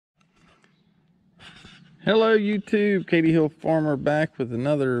Hello YouTube, Katie Hill Farmer back with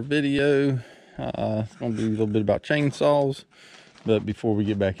another video. It's going to be a little bit about chainsaws, but before we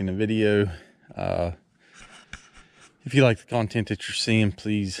get back in the video, if you like the content that you're seeing,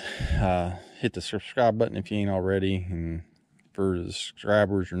 please hit the subscribe button if you ain't already, and for the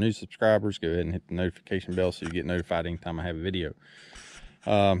subscribers or new subscribers, go ahead and hit the notification bell so you get notified anytime I have a video.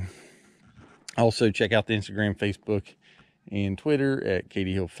 Also check out the Instagram, Facebook, and Twitter at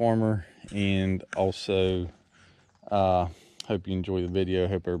Katie Hill Farmer. And also hope you enjoy the video.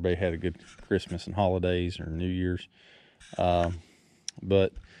 Hope everybody had a good Christmas and holidays or New Year's. But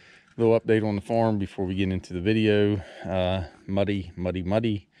a little update on the farm before we get into the video. Muddy.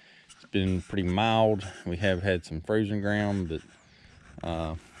 It's been pretty mild. We have had some frozen ground, but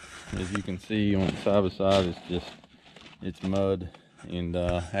as you can see on the side by side, it's mud. And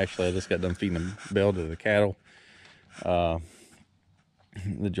actually I just got done feeding the bale to the cattle.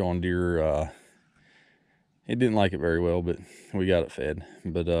 The John Deere, it didn't like it very well, but we got it fed.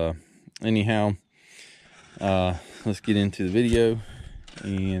 But anyhow, let's get into the video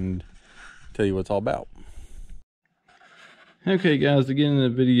and tell you what it's all about. Okay guys, to get into the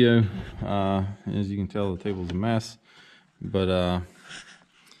video, as you can tell, the table's a mess, but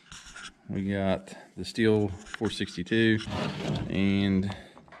we got the steel 462, and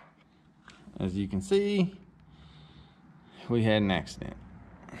as you can see, we had an accident.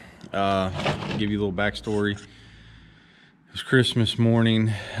 Give you a little backstory. It was Christmas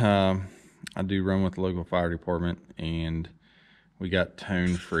morning. I do run with the local fire department, and we got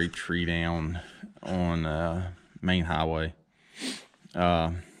towed for a tree down on main highway.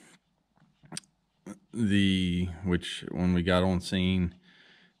 Which when we got on scene,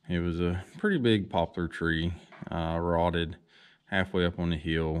 it was a pretty big poplar tree, rotted halfway up on the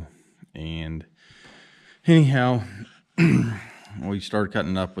hill. And anyhow, we started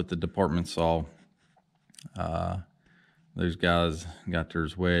cutting up with the department saw. Those guys got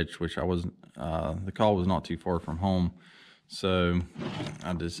theirs wedged, which I wasn't, the call was not too far from home. So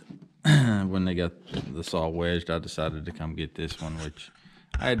I just, when they got the saw wedged, I decided to come get this one, which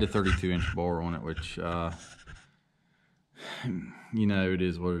I had the 32-inch bar on it, which, you know, it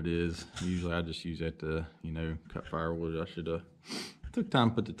is what it is. Usually I just use that to, you know, cut firewood. I should have took time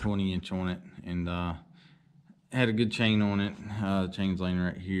to put the 20-inch on it, and had a good chain on it. The chain's laying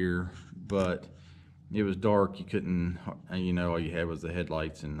right here, but it was dark. You couldn't, you know, all you had was the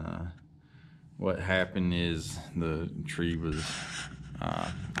headlights. And what happened is the tree was, I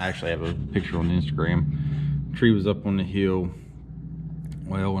actually have a picture on Instagram. The tree was up on the hill.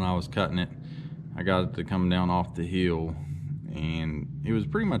 Well, when I was cutting it, I got it to come down off the hill, and it was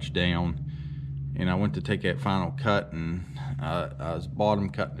pretty much down. And I went to take that final cut, and I was bottom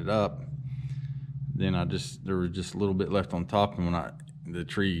cutting it up. Then there was just a little bit left on top, and when the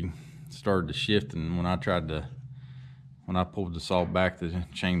tree started to shift, and when I pulled the saw back, the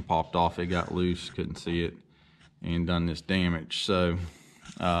chain popped off. It got loose, couldn't see it, and done this damage. So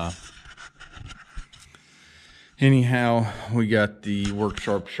anyhow, we got the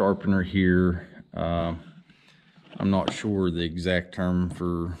worksharp sharpener here. I'm not sure the exact term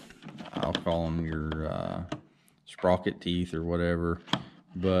for, I'll call them your sprocket teeth or whatever,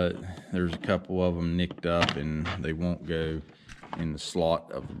 but there's a couple of them nicked up and they won't go in the slot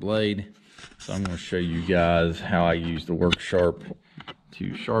of the blade. So I'm going to show you guys how I use the worksharp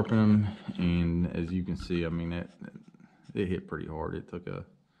to sharpen them. And as you can see, I mean, it hit pretty hard. It took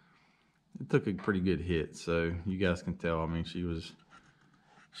a pretty good hit. So you guys can tell, I mean, she was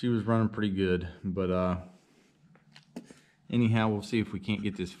running pretty good. But anyhow, we'll see if we can't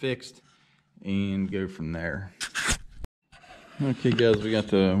get this fixed and go from there. Okay guys, we got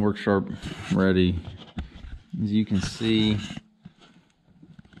the worksharp ready. As you can see,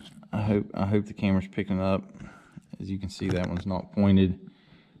 I hope the camera's picking up. As you can see, that one's not pointed.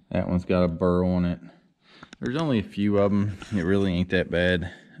 That one's got a burr on it. There's only a few of them. It really ain't that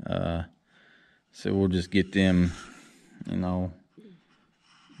bad. So we'll just get them, and I'll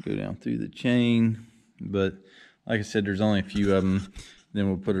go down through the chain. But like I said, there's only a few of them. Then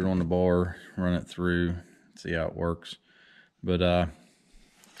we'll put it on the bar, run it through, see how it works. But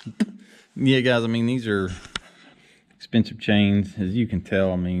yeah guys, I mean, these are expensive chains. As you can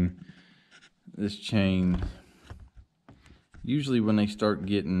tell, I mean, this chain, usually when they start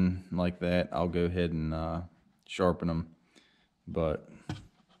getting like that, I'll go ahead and sharpen them. But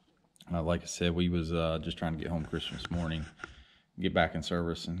like I said, we was just trying to get home Christmas morning, get back in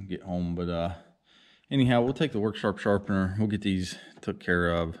service and get home. But anyhow, we'll take the worksharp sharpener, we'll get these took care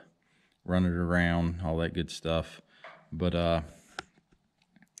of, run it around, all that good stuff. But I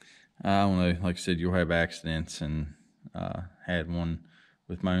don't know, like I said, you'll have accidents, and had one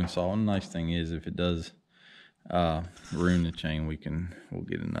with my own saw. And the nice thing is, if it does ruin the chain, we'll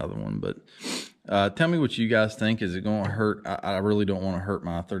get another one. But tell me what you guys think. Is it going to hurt? I really don't want to hurt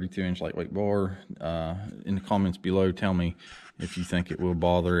my 32-inch lightweight bar. In the comments below, tell me if you think it will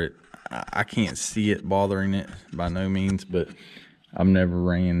bother it. I can't see it bothering it by no means, but I've never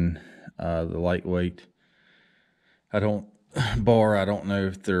ran the lightweight. I don't know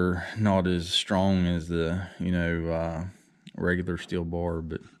if they're not as strong as the, you know, regular steel bar.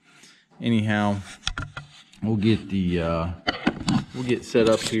 But anyhow, we'll get set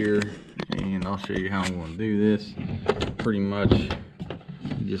up here, and I'll show you how I'm going to do this. Pretty much,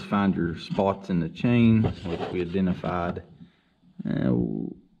 you just find your spots in the chain, which we identified.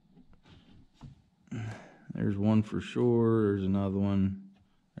 There's one for sure. There's another one.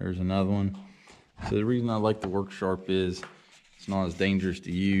 There's another one. So the reason I like the worksharp is it's not as dangerous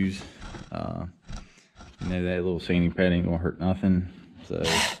to use. You know, that little sanding pad ain't gonna hurt nothing. So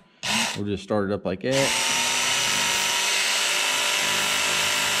we'll just start it up like that.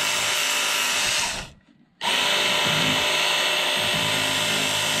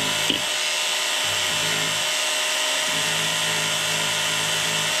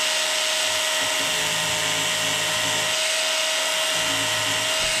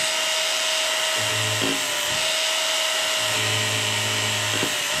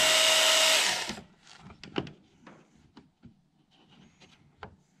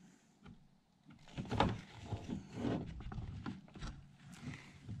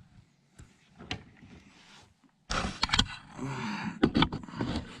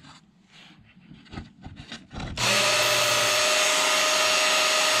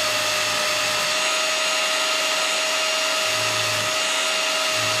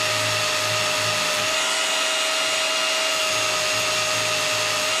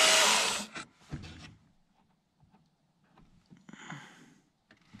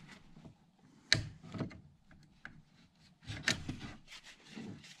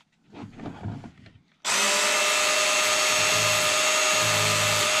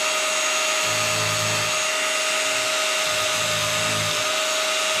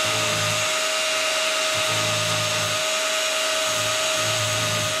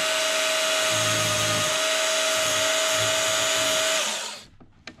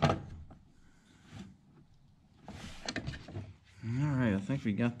 I think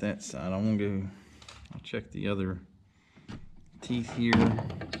we got that side. I'm gonna go, I'll check the other teeth here.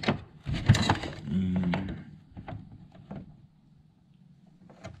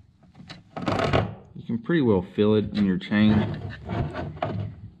 You can pretty well feel it in your chain,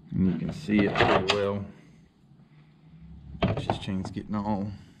 and you can see it pretty well. This chain's getting all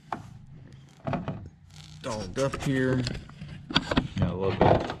dogged up here. Got a little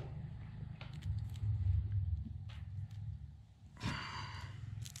bit.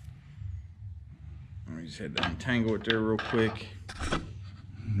 Just had to untangle it there real quick,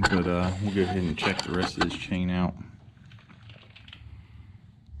 but we'll go ahead and check the rest of this chain out.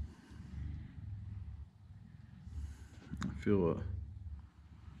 I feel a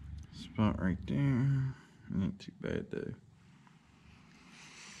spot right there. Not too bad though.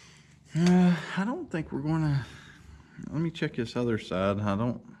 I don't think we're gonna. Let me check this other side. I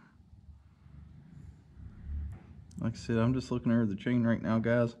don't. Like I said, I'm just looking over the chain right now,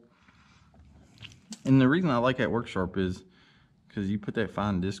 guys. And the reason I like that worksharp is because you put that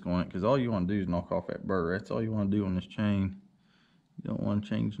fine disc on it, because all you want to do is knock off that burr. That's all you want to do on this chain. You don't want to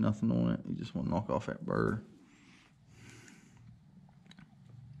change nothing on it. You just want to knock off that burr.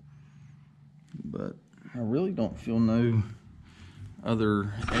 But I really don't feel no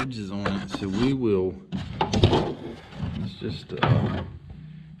other edges on it, so we will, let's just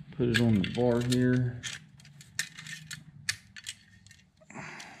put it on the bar here.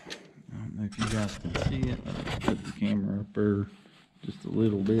 I don't know if you guys can see it. I'll put the camera up there just a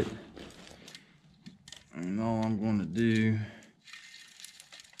little bit. And all I'm going to do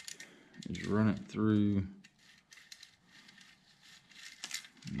is run it through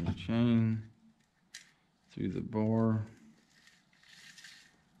the chain, through the bar.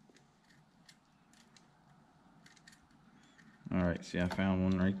 All right, see, I found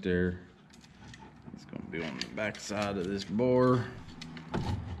one right there. It's going to be on the back side of this bar.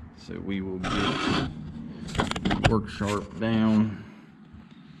 So we will get worksharp down.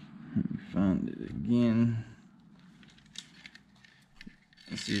 Let me find it again.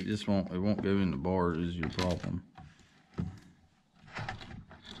 See, it won't go in the bar is your problem.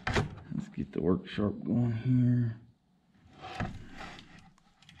 Let's get the worksharp going here.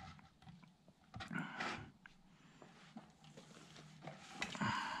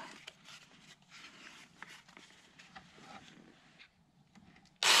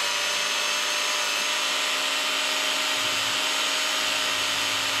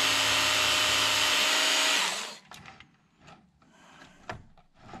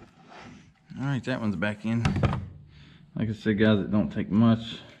 Alright, that one's back in. Like I said, guys, it don't take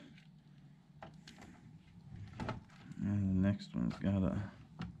much. And the next one's gotta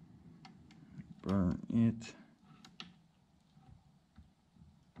burn it.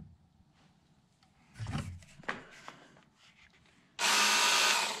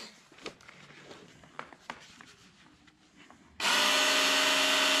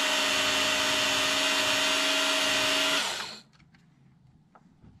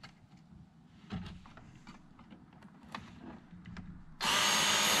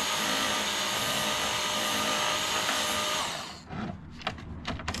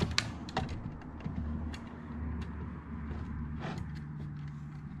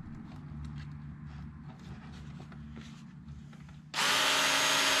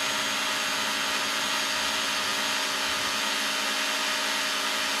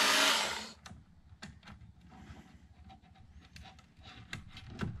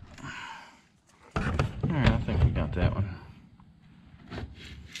 Alright, I think we got that one.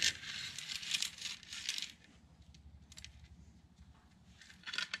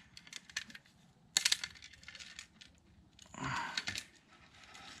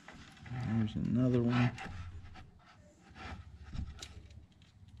 There's another one.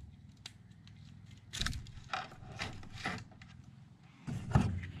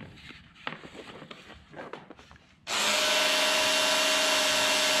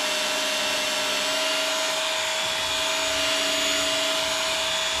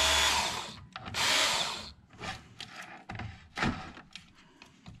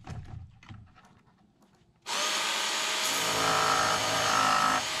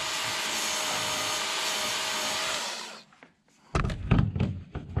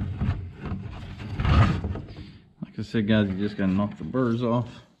 Like I said, guys, you just gotta knock the burrs off.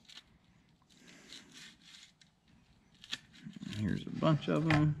 Here's a bunch of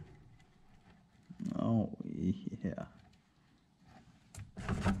them. Oh, yeah.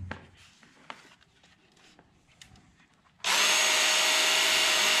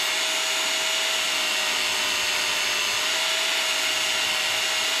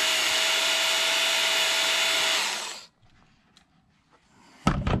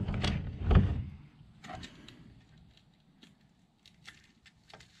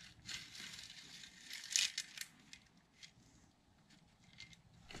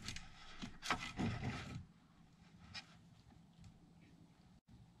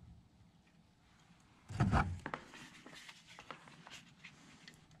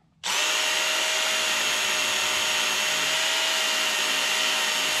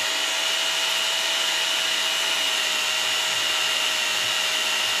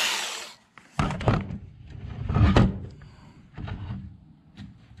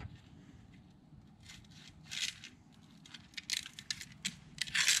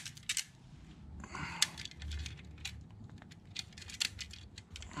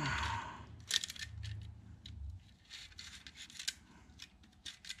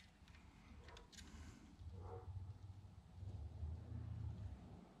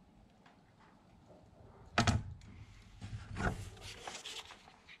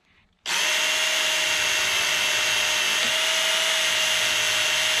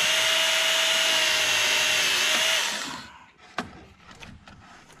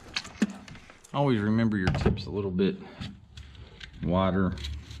 Always remember your tips a little bit wider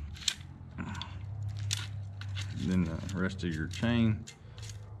than the rest of your chain.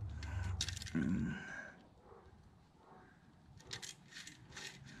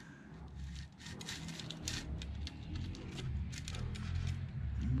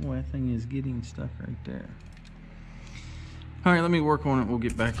 Boy, that thing is getting stuck right there. All right, let me work on it. We'll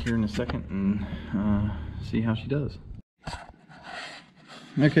get back here in a second and see how she does.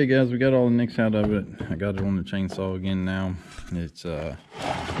 Okay guys, we got all the nicks out of it. I got it on the chainsaw again now. It's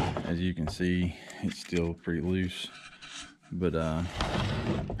as you can see, it's still pretty loose, but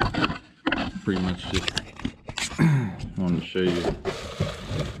pretty much just wanted to show you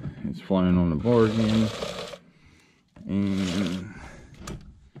it's flying on the bar again. And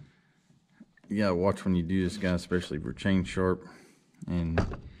you gotta watch when you do this, guys, especially for chain sharp. But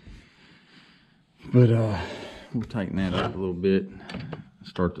we'll tighten that up a little bit.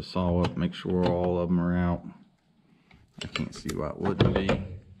 Start to saw up, make sure all of them are out. I can't see why it wouldn't be,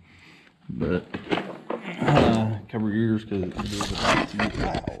 but cover your ears because it is about to be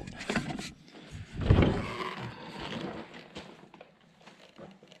loud.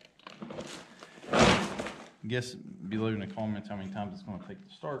 Guess below in the comments how many times it's going to take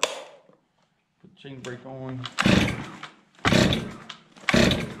to start. Put the chain brake on.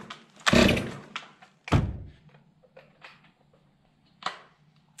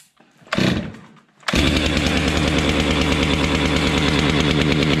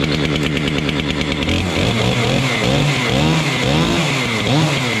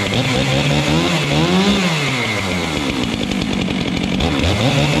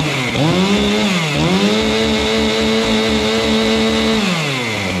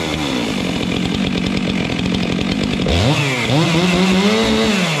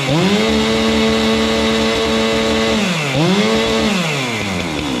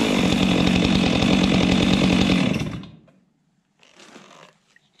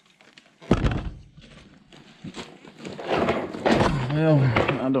 Well,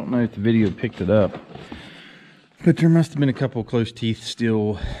 I don't know if the video picked it up, but there must have been a couple of close teeth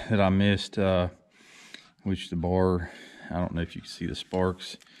still that I missed, which the bar, I don't know if you can see the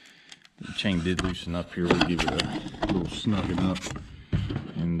sparks. The chain did loosen up here. We'll give it a little snugging up.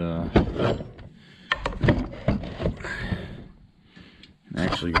 And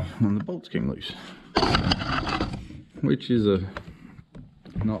actually, when the bolts came loose, which is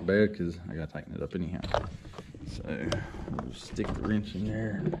not bad because I gotta tighten it up anyhow. So we'll stick the wrench in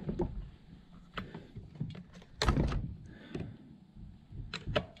there.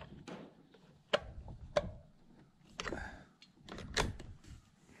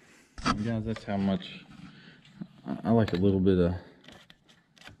 Guys, that's how much I like a little bit of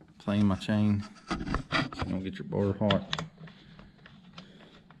playing my chain so you don't get your bar hot.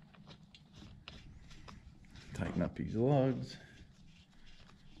 Tighten up these lugs.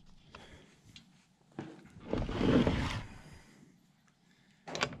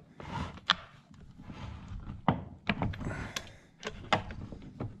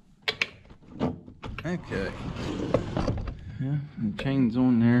 Okay. Yeah, the chain's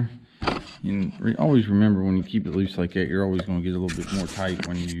on there. And always remember, when you keep it loose like that, you're always going to get a little bit more tight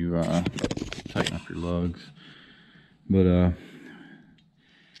when you tighten up your lugs. But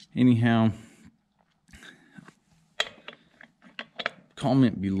anyhow,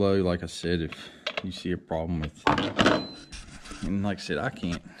 comment below, like I said, if you see a problem with, and like I said, I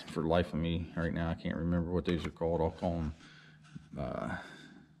can't, for the life of me right now, I can't remember what those are called. I'll call them,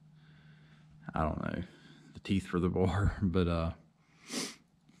 I don't know, the teeth for the bar, but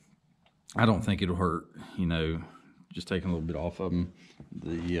I don't think it'll hurt, you know, just taking a little bit off of them.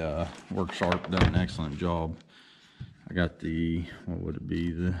 The worksharp done an excellent job. I got the, what would it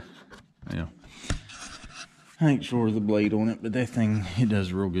be, the, yeah, I ain't sure of the blade on it, but that thing, it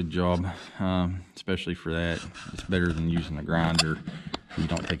does a real good job, especially for that. It's better than using a grinder. You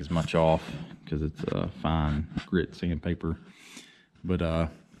don't take as much off because it's fine grit sandpaper. But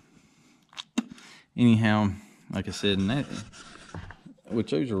anyhow, like I said, and that,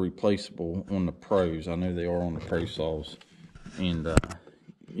 which those are replaceable on the pros. I know they are on the pro saws, and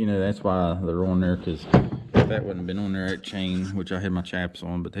you know, that's why they're on there, because if that wouldn't have been on there, that chain, which I had my chaps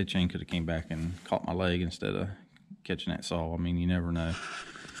on, but that chain could have came back and caught my leg instead of catching that saw. I mean, you never know.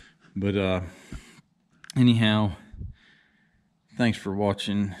 But anyhow, thanks for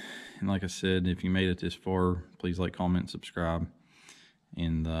watching, and like I said, if you made it this far, please like, comment, subscribe.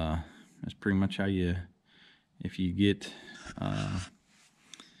 And that's pretty much how you, if you get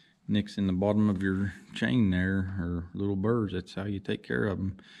nicks in the bottom of your chain there, or little burrs, that's how you take care of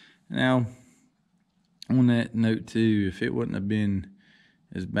them. Now, on that note too, if it wouldn't have been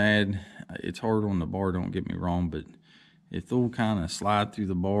as bad, it's hard on the bar, don't get me wrong, but if they'll kind of slide through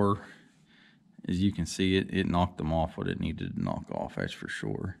the bar, as you can see, it knocked them off what it needed to knock off, that's for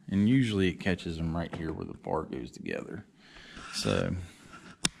sure. And usually it catches them right here where the bar goes together. So,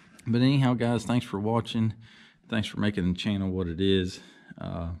 but anyhow, guys, thanks for watching. Thanks for making the channel what it is.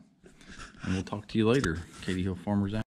 And we'll talk to you later. Katie Hill Farmers out.